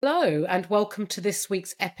Hello, and welcome to this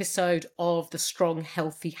week's episode of the Strong,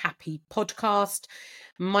 Healthy, Happy podcast.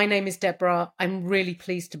 My name is Deborah. I'm really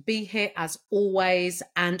pleased to be here as always.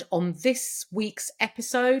 And on this week's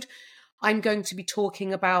episode, I'm going to be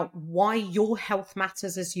talking about why your health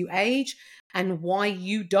matters as you age and why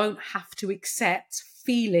you don't have to accept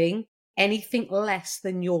feeling anything less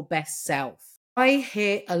than your best self. I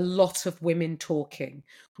hear a lot of women talking,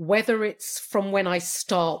 whether it's from when I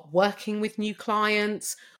start working with new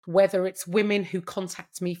clients, whether it's women who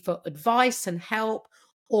contact me for advice and help,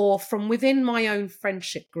 or from within my own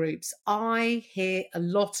friendship groups. I hear a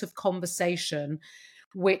lot of conversation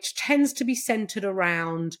which tends to be centered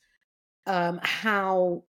around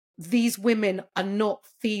how these women are not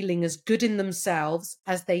feeling as good in themselves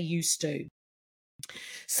as they used to.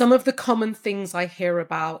 Some of the common things I hear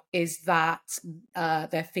about is that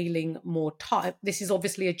they're feeling more tired. This is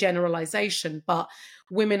obviously a generalization, but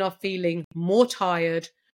women are feeling more tired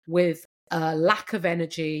with a lack of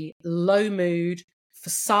energy, low mood. For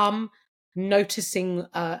some, noticing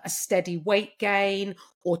a steady weight gain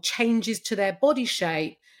or changes to their body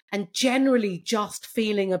shape, and generally just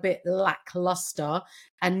feeling a bit lackluster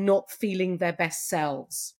and not feeling their best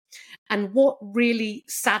selves. And what really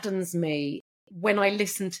saddens me when I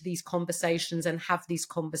listen to these conversations and have these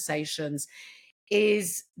conversations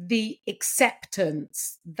is the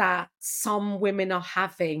acceptance that some women are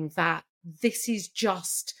having that this is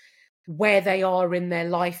just where they are in their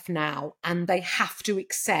life now, and they have to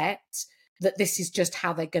accept that this is just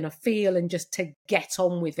how they're going to feel and just to get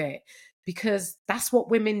on with it because that's what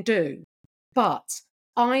women do. But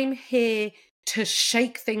I'm here to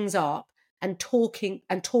shake things up and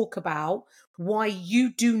talk about why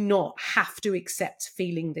you do not have to accept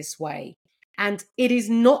feeling this way. And it is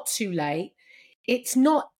not too late. It's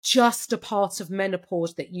not just a part of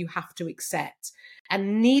menopause that you have to accept.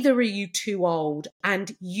 And neither are you too old.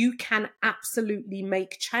 And you can absolutely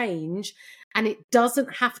make change. And it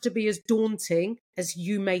doesn't have to be as daunting as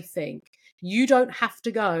you may think. You don't have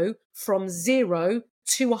to go from 0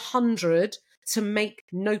 to 100 to make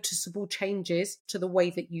noticeable changes to the way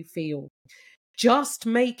that you feel. Just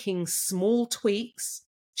making small tweaks,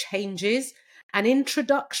 changes, and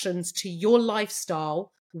introductions to your lifestyle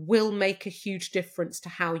will make a huge difference to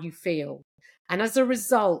how you feel. And as a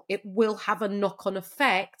result, it will have a knock-on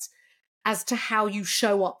effect as to how you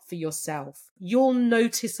show up for yourself. You'll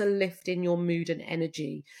notice a lift in your mood and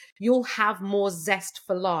energy. You'll have more zest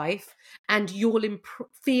for life, and you'll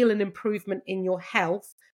feel an improvement in your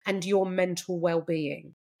health and your mental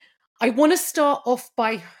well-being. I want to start off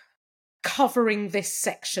by covering this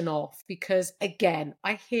section off because, again,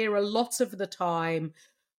 I hear a lot of the time,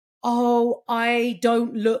 oh, I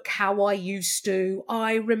don't look how I used to.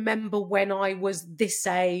 I remember when I was this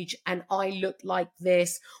age and I looked like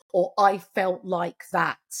this, or I felt like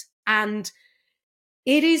that. And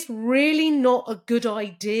it is really not a good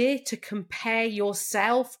idea to compare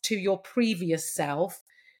yourself to your previous self.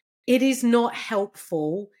 It is not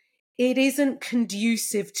helpful. It isn't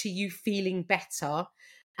conducive to you feeling better.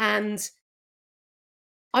 And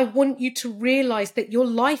I want you to realize that your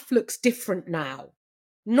life looks different now.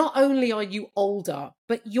 Not only are you older,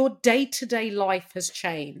 but your day-to-day life has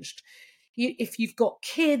changed. If you've got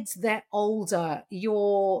kids, they're older.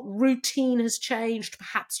 Your routine has changed.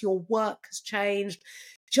 Perhaps your work has changed.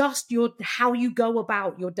 Just how you go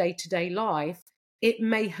about your day-to-day life, it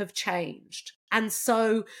may have changed. And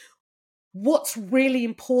so what's really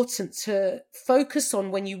important to focus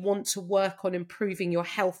on when you want to work on improving your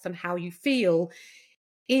health and how you feel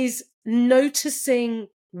is noticing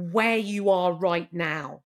where you are right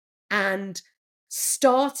now and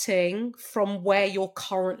starting from where you're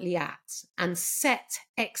currently at and set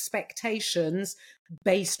expectations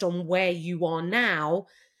based on where you are now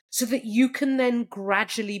so that you can then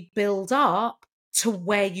gradually build up to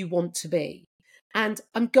where you want to be. And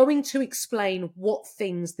I'm going to explain what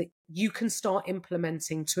things that you can start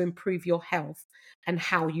implementing to improve your health and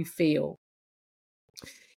how you feel.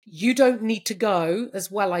 You don't need to go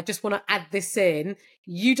as well. I just want to add this in.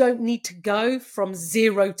 You don't need to go from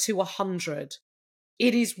 0 to 100.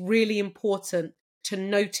 It is really important to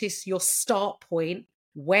notice your start point,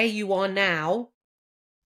 where you are now,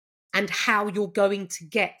 and how you're going to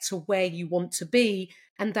get to where you want to be,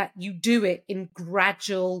 and that you do it in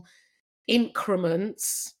gradual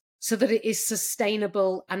increments so that it is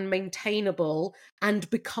sustainable and maintainable and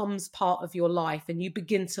becomes part of your life. And you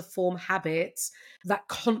begin to form habits that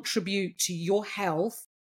contribute to your health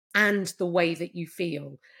and the way that you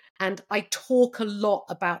feel. And I talk a lot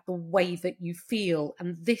about the way that you feel.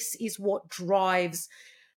 And this is what drives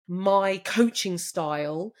my coaching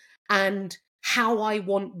style and how I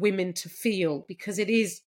want women to feel, because it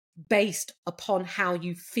is based upon how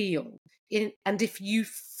you feel. And if you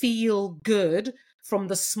feel good from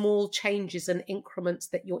the small changes and increments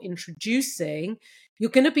that you're introducing, you're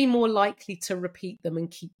going to be more likely to repeat them and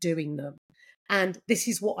keep doing them. And this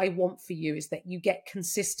is what I want for you, is that you get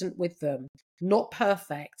consistent with them. Not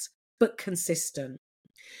perfect, but consistent.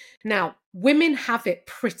 Now, women have it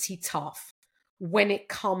pretty tough when it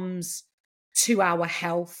comes to our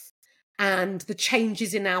health and the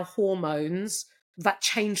changes in our hormones that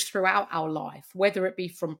change throughout our life, whether it be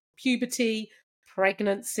from puberty,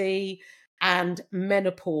 pregnancy, and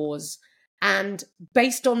menopause. And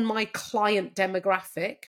based on my client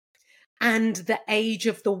demographic and the age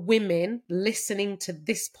of the women listening to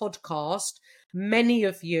this podcast, many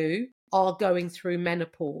of you are going through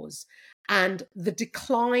menopause. And the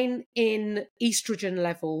decline in estrogen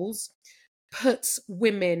levels puts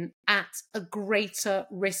women at a greater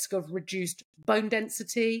risk of reduced bone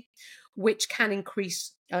density, which can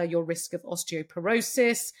increase your risk of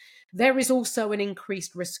osteoporosis. There is also an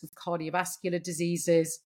increased risk of cardiovascular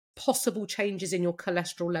diseases, possible changes in your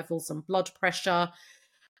cholesterol levels and blood pressure.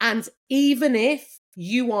 And even if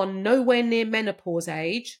you are nowhere near menopause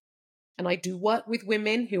age, and I do work with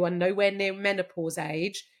women who are nowhere near menopause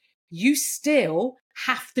age, you still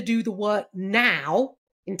have to do the work now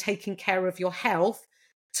in taking care of your health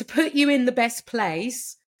to put you in the best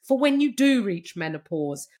place for when you do reach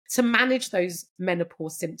menopause, to manage those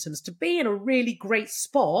menopause symptoms, to be in a really great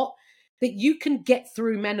spot that you can get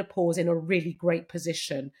through menopause in a really great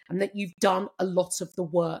position and that you've done a lot of the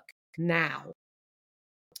work now.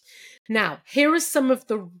 Now, here are some of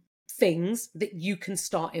the things that you can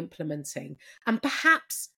start implementing. And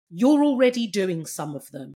perhaps you're already doing some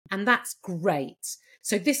of them, and that's great.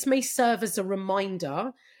 So this may serve as a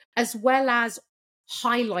reminder, as well as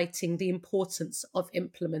highlighting the importance of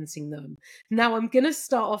implementing them. Now, I'm going to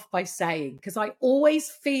start off by saying, because I always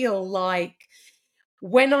feel like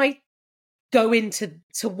when I go into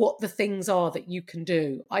what the things are that you can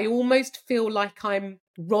do, I almost feel like I'm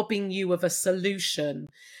robbing you of a solution,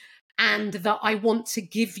 and that I want to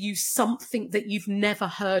give you something that you've never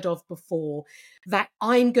heard of before, that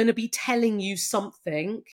I'm going to be telling you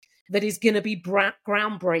something that is going to be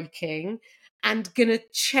groundbreaking and going to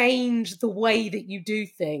change the way that you do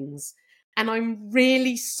things. And I'm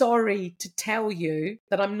really sorry to tell you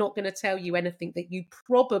that I'm not going to tell you anything that you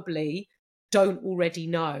probably don't already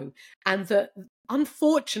know. And that,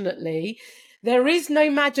 unfortunately, there is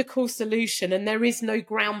no magical solution and there is no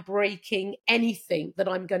groundbreaking anything that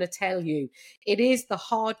I'm going to tell you. It is the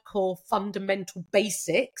hardcore fundamental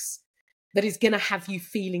basics that is going to have you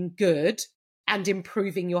feeling good and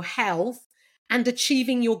improving your health and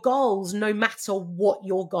achieving your goals, no matter what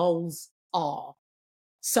your goals are.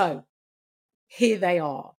 So here they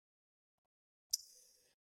are.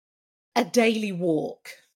 A daily walk.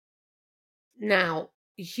 Now,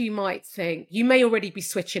 you might think, you may already be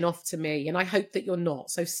switching off to me, and I hope that you're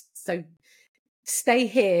not. So stay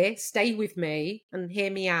here, stay with me and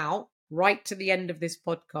hear me out right to the end of this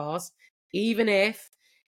podcast, even if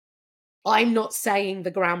I'm not saying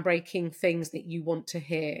the groundbreaking things that you want to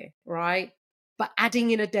hear, right? But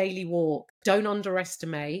adding in a daily walk, don't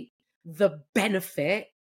underestimate the benefit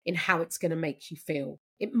in how it's going to make you feel.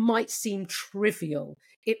 It might seem trivial.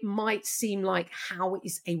 It might seem like, how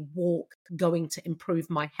is a walk going to improve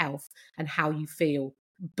my health and how you feel?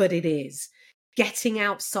 But it is. Getting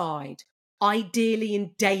outside, ideally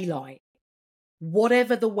in daylight,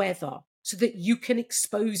 whatever the weather, so that you can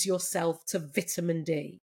expose yourself to vitamin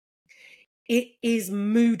D. It is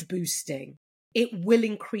mood boosting. It will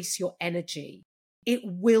increase your energy. It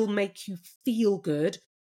will make you feel good.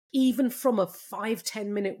 Even from a 5-10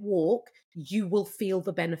 minute walk, you will feel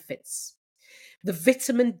the benefits. The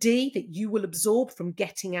vitamin D that you will absorb from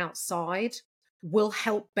getting outside will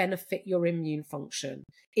help benefit your immune function.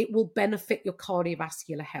 It will benefit your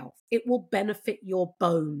cardiovascular health. It will benefit your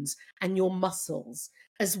bones and your muscles,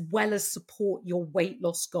 as well as support your weight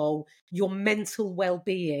loss goal, your mental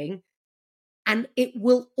well-being. And it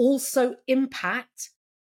will also impact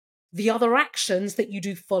the other actions that you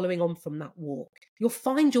do following on from that walk. You'll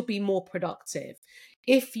find you'll be more productive.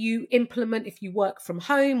 If you work from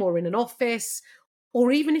home or in an office,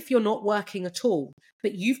 or even if you're not working at all,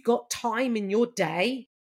 but you've got time in your day,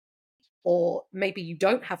 or maybe you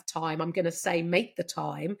don't have time, I'm going to say make the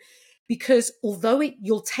time, because although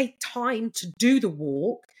you'll take time to do the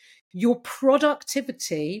walk, your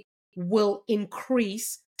productivity will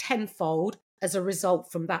increase tenfold as a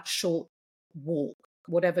result from that short walk.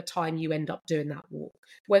 whatever time you end up doing that walk,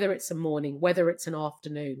 whether it's a morning, whether it's an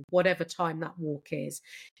afternoon, whatever time that walk is,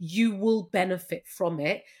 you will benefit from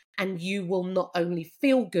it. And you will not only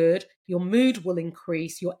feel good, your mood will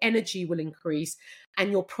increase, your energy will increase,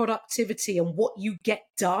 and your productivity and what you get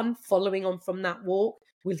done following on from that walk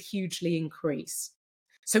will hugely increase.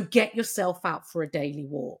 So get yourself out for a daily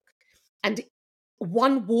walk. And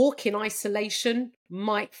one walk in isolation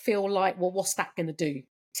might feel like, well, what's that going to do?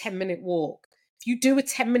 10-minute walk. If you do a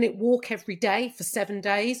 10-minute walk every day for 7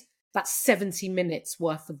 days, that's 70 minutes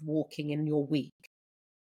worth of walking in your week.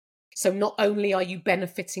 So not only are you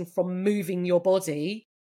benefiting from moving your body,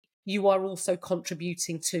 you are also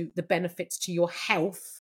contributing to the benefits to your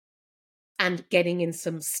health and getting in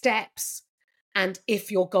some steps. And if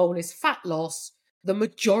your goal is fat loss, the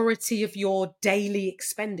majority of your daily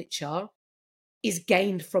expenditure is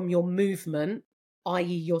gained from your movement, i.e.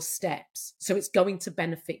 your steps. So it's going to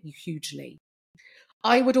benefit you hugely.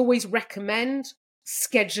 I would always recommend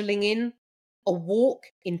scheduling in a walk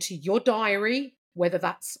into your diary, whether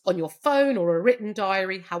that's on your phone or a written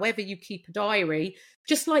diary, however you keep a diary,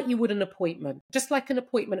 just like you would an appointment, just like an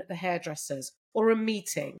appointment at the hairdresser's or a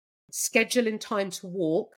meeting. Schedule in time to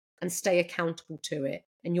walk and stay accountable to it,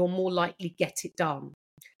 and you'll more likely get it done.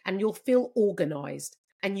 And you'll feel organized,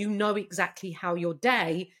 and you know exactly how your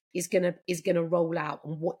day is gonna roll out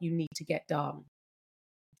and what you need to get done.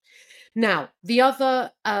 Now, the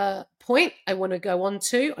other point I want to go on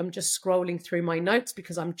to, I'm just scrolling through my notes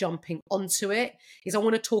because I'm jumping onto it, is I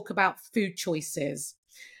want to talk about food choices.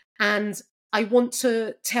 And I want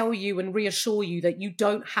to tell you and reassure you that you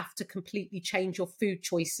don't have to completely change your food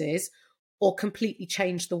choices or completely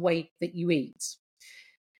change the way that you eat.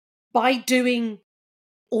 By doing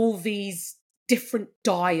all these different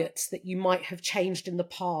diets that you might have changed in the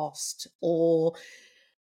past, or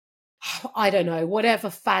I don't know, whatever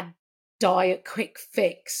fad diet, quick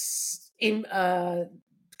fix,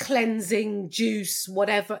 cleansing juice,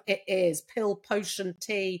 whatever it is, pill, potion,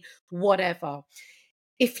 tea, whatever.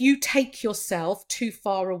 If you take yourself too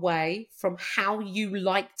far away from how you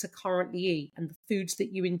like to currently eat and the foods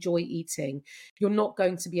that you enjoy eating, you're not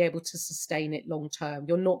going to be able to sustain it long term.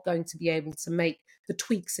 You're not going to be able to make the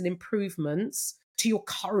tweaks and improvements to your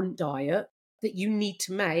current diet that you need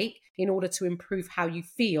to make in order to improve how you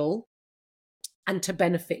feel and to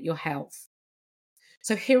benefit your health.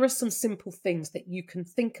 So here are some simple things that you can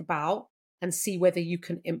think about and see whether you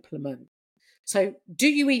can implement. So do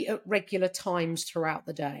you eat at regular times throughout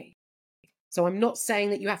the day? So I'm not saying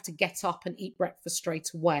that you have to get up and eat breakfast straight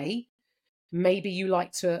away. Maybe you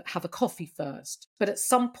like to have a coffee first, but at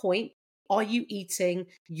some point, are you eating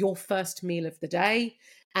your first meal of the day?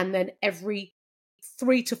 And then every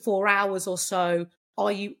 3 to 4 hours or so,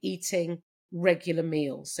 are you eating regular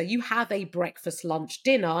meals? So you have a breakfast, lunch,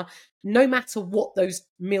 dinner, no matter what those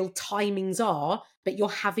meal timings are, but you're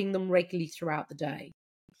having them regularly throughout the day.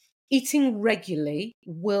 Eating regularly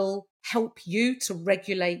will help you to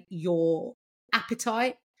regulate your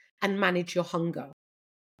appetite and manage your hunger.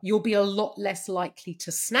 You'll be a lot less likely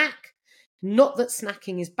to snack. Not that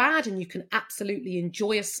snacking is bad, and you can absolutely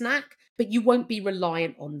enjoy a snack, but you won't be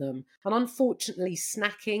reliant on them. And unfortunately,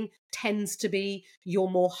 snacking tends to be your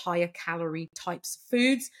more higher calorie types of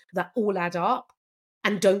foods that all add up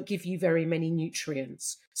and don't give you very many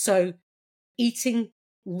nutrients. So eating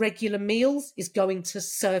regular meals is going to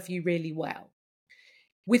serve you really well.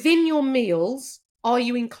 Within your meals, are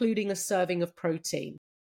you including a serving of protein?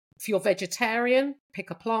 If you're vegetarian,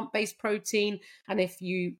 pick a plant-based protein. And if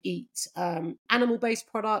you eat animal-based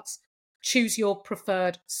products, choose your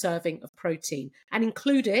preferred serving of protein and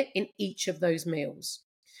include it in each of those meals.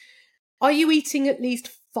 Are you eating at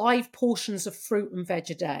least 5 portions of fruit and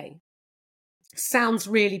veg a day? Sounds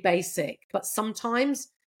really basic, but sometimes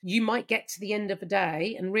you might get to the end of a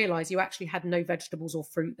day and realize you actually had no vegetables or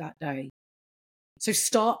fruit that day. So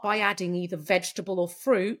start by adding either vegetable or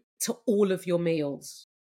fruit to all of your meals,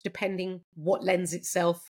 depending what lends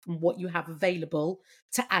itself and what you have available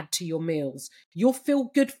to add to your meals. You'll feel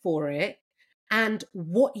good for it, and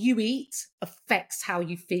what you eat affects how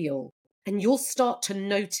you feel. And you'll start to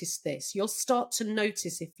notice this. You'll start to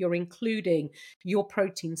notice if you're including your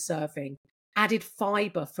protein serving, added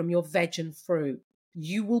fiber from your veg and fruit.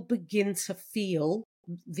 You will begin to feel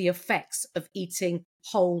the effects of eating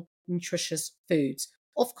whole, nutritious foods.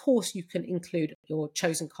 Of course, you can include your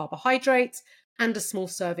chosen carbohydrates and a small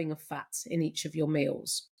serving of fats in each of your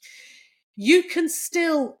meals. You can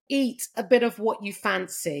still eat a bit of what you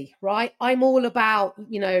fancy, right? I'm all about,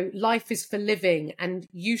 life is for living, and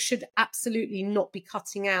you should absolutely not be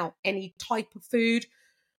cutting out any type of food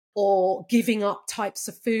or giving up types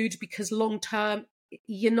of food, because long term,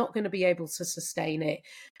 you're not going to be able to sustain it.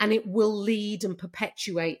 And it will lead and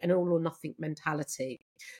perpetuate an all or nothing mentality.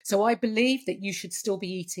 So I believe that you should still be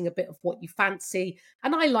eating a bit of what you fancy.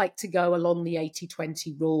 And I like to go along the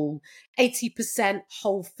 80-20 rule. 80%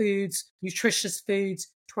 whole foods, nutritious foods,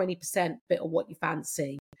 20% bit of what you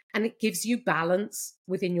fancy. And it gives you balance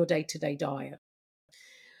within your day-to-day diet.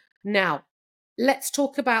 Now, let's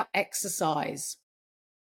talk about exercise.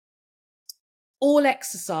 All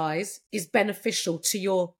exercise is beneficial to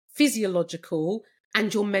your physiological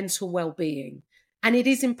and your mental well-being. And it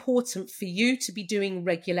is important for you to be doing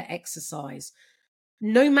regular exercise.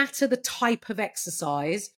 No matter the type of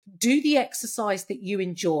exercise, do the exercise that you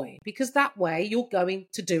enjoy, because that way you're going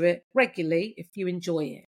to do it regularly if you enjoy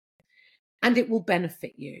it, and it will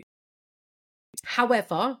benefit you.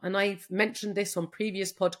 However, and I've mentioned this on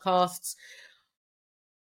previous podcasts,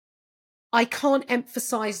 I can't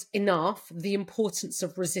emphasize enough the importance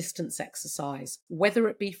of resistance exercise, whether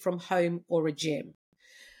it be from home or a gym.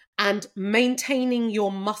 And maintaining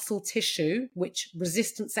your muscle tissue, which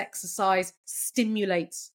resistance exercise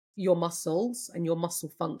stimulates your muscles and your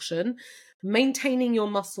muscle function, maintaining your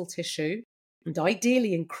muscle tissue and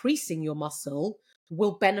ideally increasing your muscle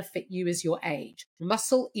will benefit you as you age.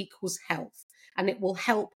 Muscle equals health, and it will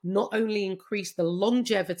help not only increase the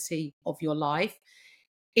longevity of your life,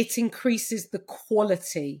 it increases the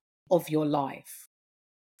quality of your life.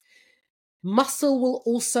 Muscle will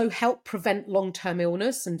also help prevent long-term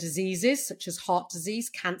illness and diseases such as heart disease,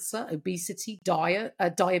 cancer, obesity,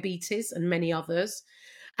 diabetes, and many others.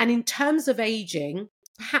 And in terms of aging,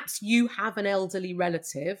 perhaps you have an elderly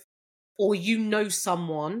relative or you know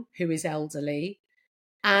someone who is elderly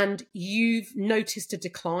and you've noticed a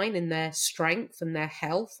decline in their strength and their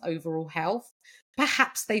health, overall health.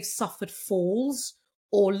 Perhaps they've suffered falls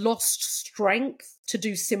or lost strength to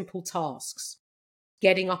do simple tasks,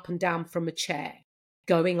 getting up and down from a chair,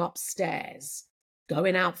 going upstairs,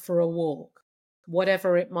 going out for a walk,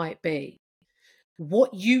 whatever it might be.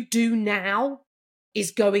 What you do now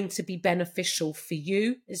is going to be beneficial for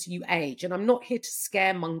you as you age. And I'm not here to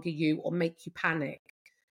scaremonger you or make you panic,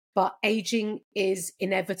 but aging is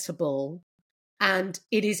inevitable. And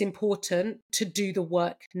it is important to do the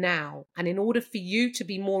work now. And in order for you to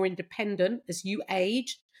be more independent as you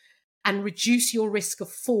age and reduce your risk of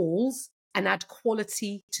falls and add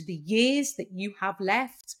quality to the years that you have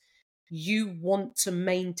left, you want to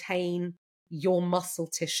maintain your muscle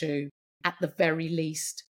tissue at the very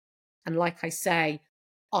least. And like I say,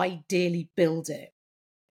 ideally build it.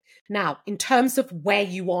 Now, in terms of where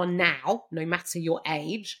you are now, no matter your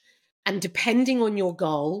age, and depending on your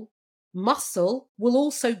goal, muscle will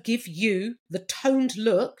also give you the toned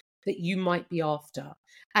look that you might be after.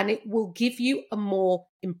 And it will give you a more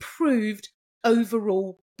improved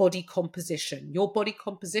overall body composition. Your body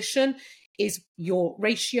composition is your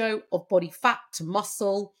ratio of body fat to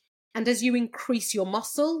muscle. And as you increase your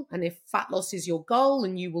muscle, and if fat loss is your goal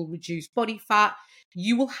and you will reduce body fat,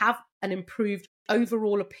 you will have an improved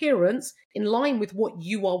overall appearance in line with what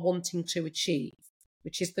you are wanting to achieve,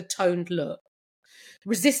 which is the toned look.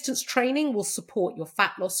 Resistance training will support your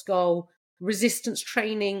fat loss goal. Resistance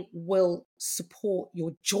training will support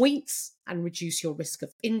your joints and reduce your risk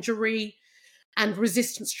of injury. And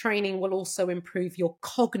resistance training will also improve your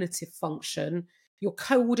cognitive function, your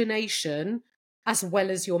coordination, as well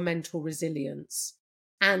as your mental resilience.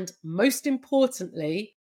 And most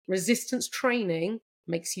importantly, resistance training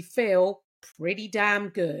makes you feel pretty damn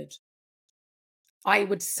good. I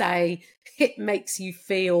would say it makes you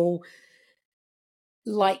feel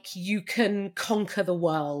like you can conquer the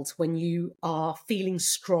world when you are feeling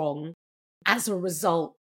strong as a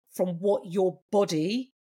result from what your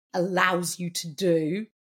body allows you to do,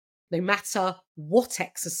 no matter what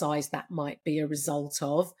exercise that might be a result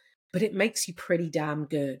of, but it makes you pretty damn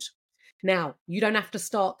good. Now, you don't have to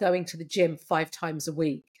start going to the gym 5 times a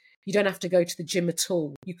week. You don't have to go to the gym at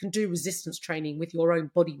all. You can do resistance training with your own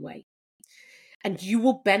body weight. And you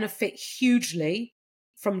will benefit hugely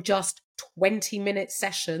from just 20-minute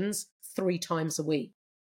sessions 3 times a week.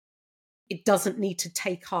 It doesn't need to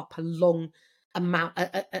take up a long amount,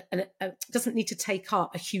 doesn't need to take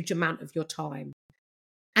up a huge amount of your time.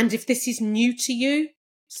 And if this is new to you,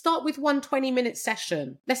 start with 1 20-minute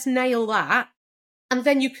session. Let's nail that. And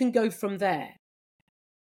then you can go from there.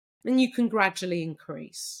 And you can gradually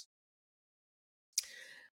increase.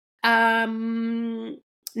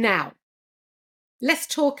 Now, let's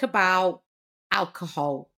talk about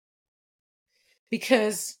alcohol.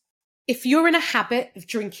 Because if you're in a habit of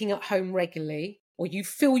drinking at home regularly, or you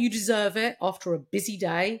feel you deserve it after a busy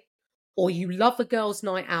day, or you love a girls'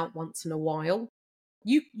 night out once in a while,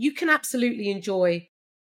 you can absolutely enjoy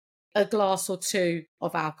a glass or two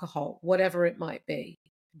of alcohol, whatever it might be.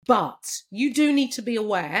 But you do need to be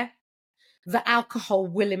aware that alcohol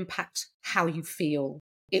will impact how you feel.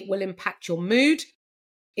 It will impact your mood,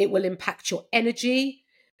 it will impact your energy,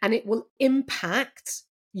 and it will impact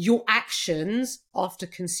your actions after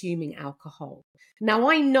consuming alcohol. Now,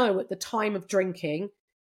 I know at the time of drinking,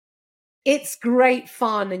 it's great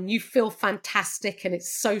fun and you feel fantastic and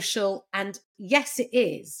it's social. And yes, it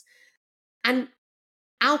is. And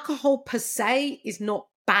alcohol per se is not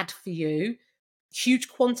bad for you. Huge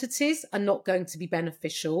quantities are not going to be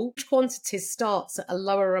beneficial. Huge quantities starts at a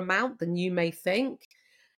lower amount than you may think.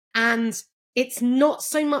 And it's not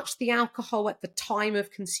so much the alcohol at the time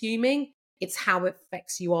of consuming, it's how it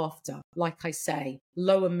affects you after. Like I say,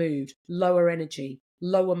 lower mood, lower energy,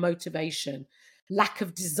 lower motivation, lack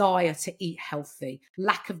of desire to eat healthy,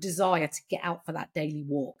 lack of desire to get out for that daily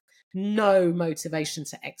walk, no motivation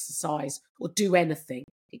to exercise or do anything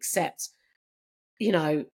except,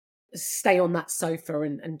 stay on that sofa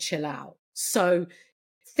and chill out. So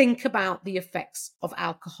think about the effects of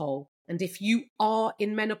alcohol. And if you are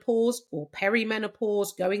in menopause or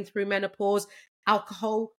perimenopause, going through menopause,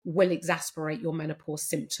 alcohol will exacerbate your menopause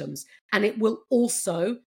symptoms. And it will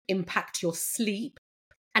also impact your sleep.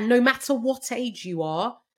 And no matter what age you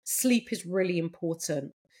are, sleep is really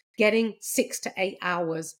important. Getting 6 to 8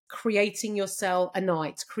 hours, creating yourself a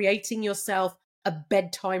night, creating yourself a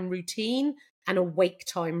bedtime routine and a wake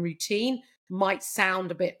time routine might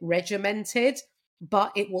sound a bit regimented,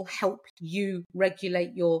 but it will help you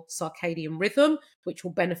regulate your circadian rhythm, which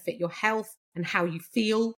will benefit your health and how you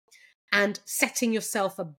feel. And setting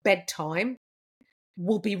yourself a bedtime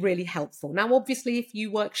will be really helpful. Now, obviously, if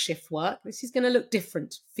you work shift work, this is going to look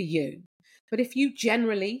different for you. But if you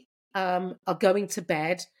generally are going to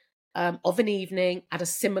bed of an evening at a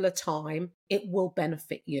similar time, it will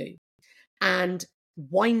benefit you. And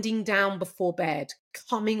winding down before bed,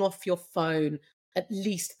 coming off your phone at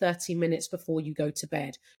least 30 minutes before you go to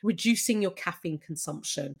bed, reducing your caffeine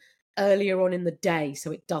consumption earlier on in the day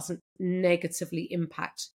so it doesn't negatively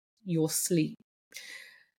impact your sleep.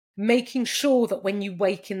 Making sure that when you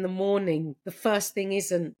wake in the morning, the first thing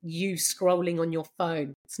isn't you scrolling on your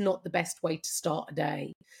phone. It's not the best way to start a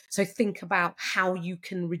day. So think about how you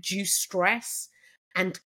can reduce stress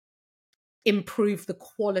and improve the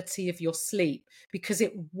quality of your sleep, because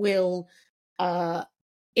it will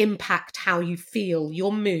impact how you feel,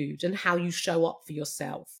 your mood, and how you show up for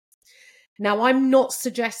yourself. Now, I'm not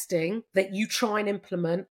suggesting that you try and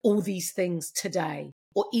implement all these things today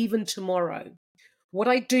or even tomorrow. What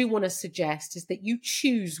I do want to suggest is that you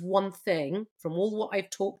choose one thing from all what I've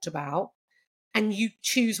talked about, and you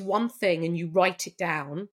choose one thing and you write it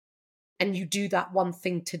down and you do that one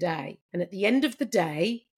thing today. And at the end of the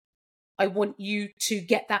day, I want you to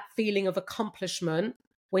get that feeling of accomplishment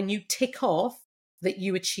when you tick off that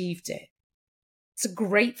you achieved it. It's a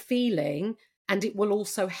great feeling, and it will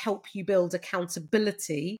also help you build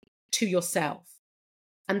accountability to yourself.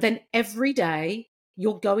 And then every day,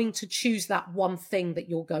 you're going to choose that one thing that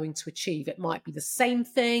you're going to achieve. It might be the same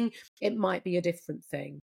thing, it might be a different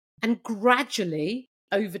thing. And gradually,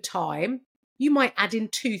 over time, you might add in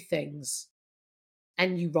 2 things.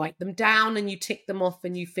 And you write them down and you tick them off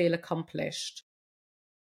and you feel accomplished.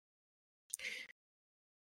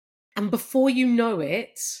 And before you know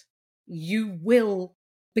it, you will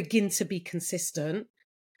begin to be consistent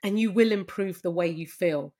and you will improve the way you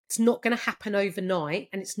feel. It's not going to happen overnight,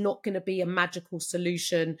 and it's not going to be a magical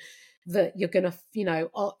solution that you're going to,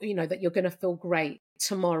 that you're going to feel great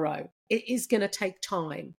tomorrow. It is going to take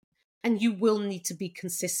time, and you will need to be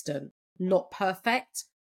consistent, not perfect.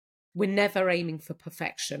 We're never aiming for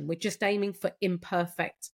perfection. We're just aiming for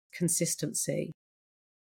imperfect consistency.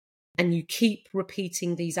 And you keep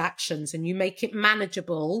repeating these actions and you make it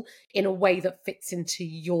manageable in a way that fits into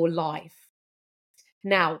your life.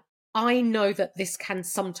 Now, I know that this can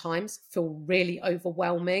sometimes feel really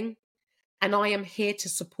overwhelming, and I am here to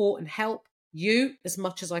support and help you as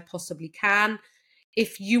much as I possibly can.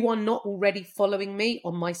 If you are not already following me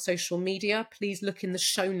on my social media, please look in the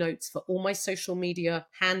show notes for all my social media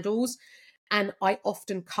handles. And I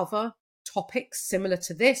often cover topics similar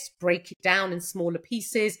to this, break it down in smaller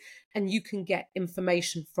pieces, and you can get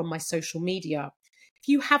information from my social media. If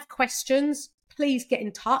you have questions, please get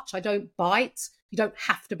in touch. I don't bite. You don't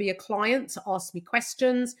have to be a client to ask me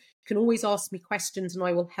questions. You can always ask me questions and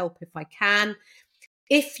I will help if I can.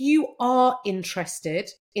 If you are interested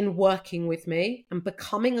in working with me and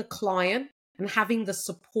becoming a client and having the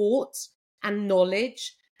support and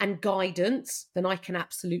knowledge and guidance, then I can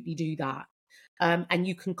absolutely do that. And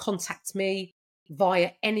you can contact me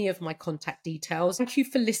via any of my contact details. Thank you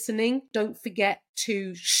for listening. Don't forget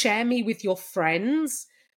to share me with your friends,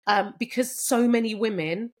 because so many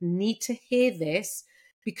women need to hear this,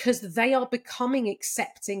 because they are becoming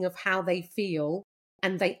accepting of how they feel,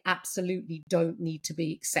 and they absolutely don't need to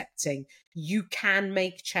be accepting. You can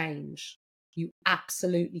make change. You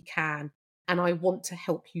absolutely can. And I want to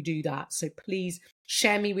help you do that. So please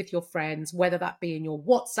share me with your friends, whether that be in your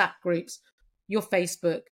WhatsApp groups, your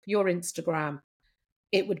Facebook, your Instagram.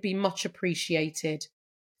 It would be much appreciated.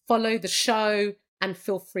 Follow the show and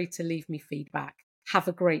feel free to leave me feedback. Have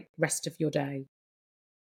a great rest of your day.